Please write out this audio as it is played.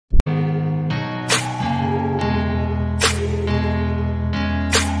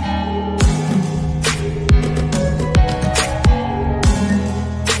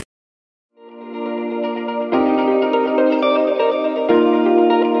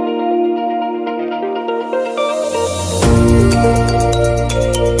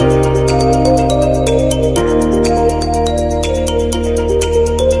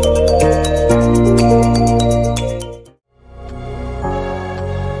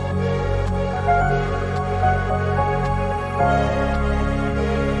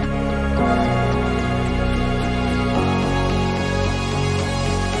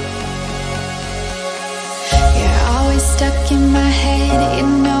Stuck in my head, you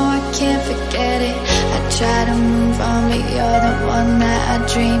know I can't forget it. I try to move on, but you're the one that I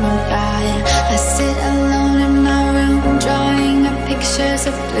dream about. I sit alone in my room, drawing up pictures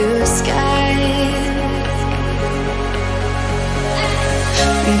of blue skies.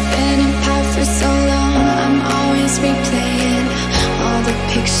 We've been apart for so long, I'm always replaying all the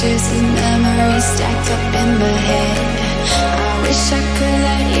pictures and memories stacked up in my head. I wish I could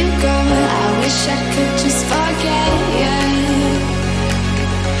let you go, I wish I could just forget you.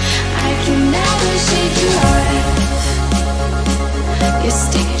 I can never shake you off. You're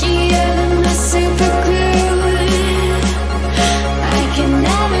stickier than my super glue. I can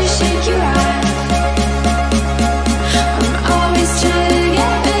never shake you off. I'm always trying to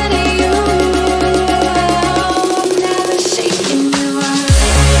get rid of you. I'm never shaking you off.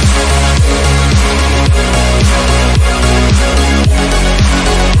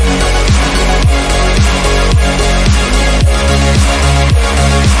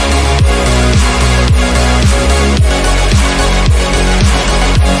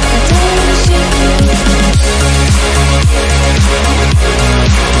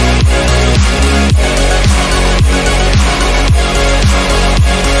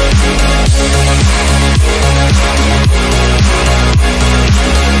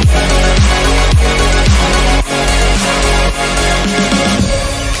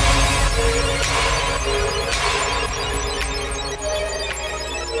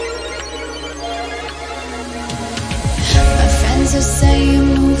 So say you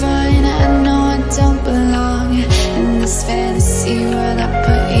move on, I know I don't belong in this fantasy world I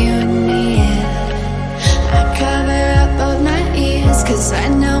put you in the end. I cover up both my ears, cause I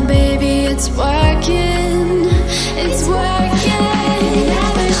know, baby, it's working. It's working. I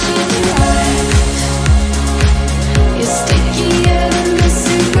never shake you off. You're stickier than the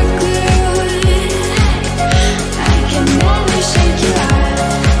super glue. I can never shake you off.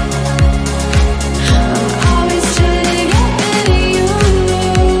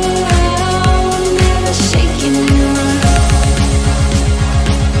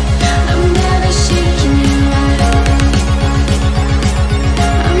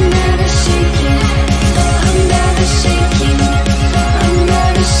 Shaking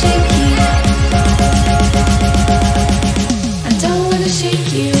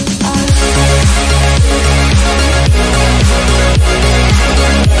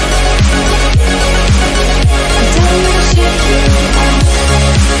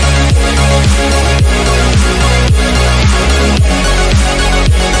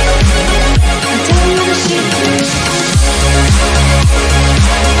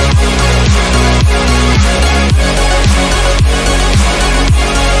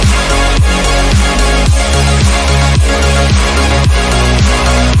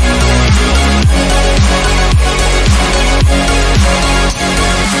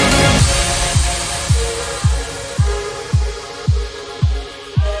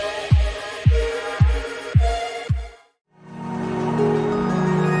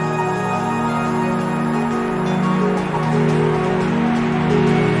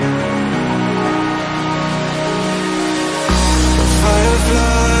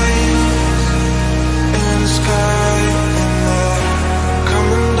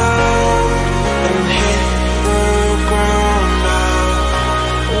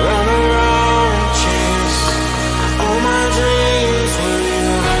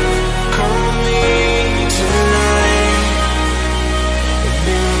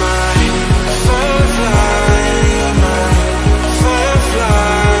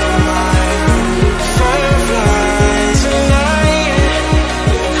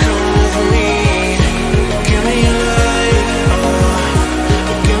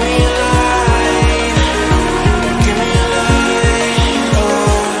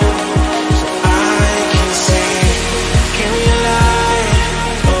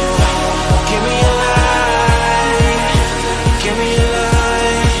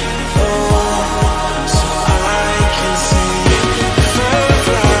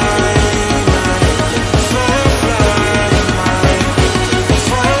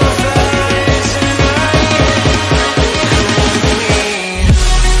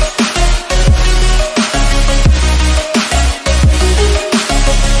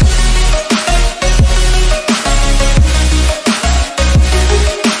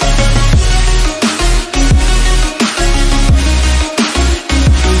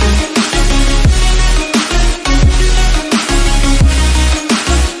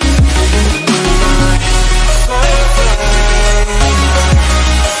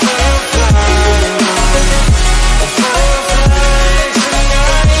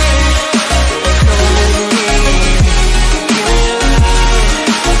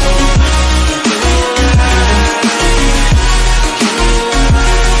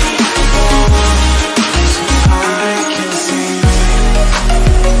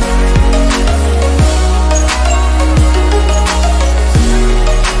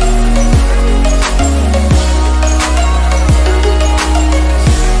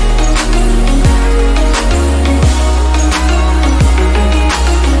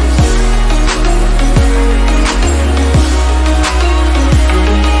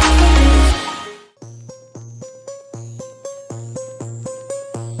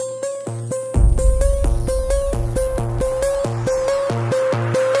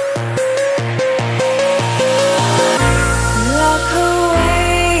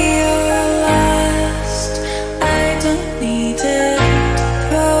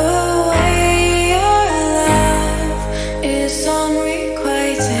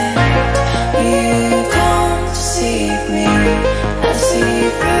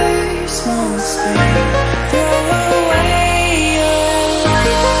won't stay. Throw away your love.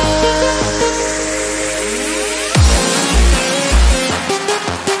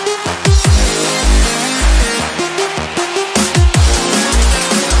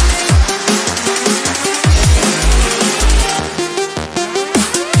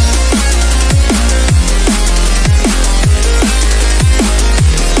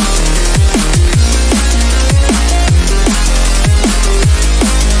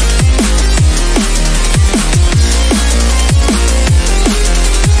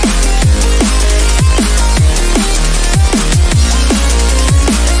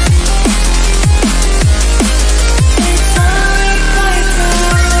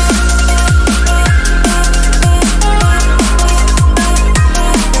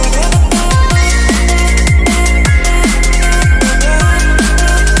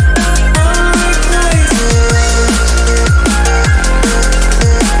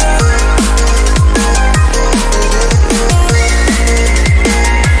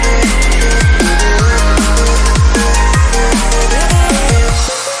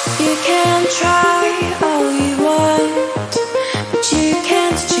 Try all you want, but you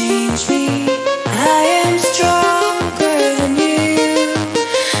can't change me.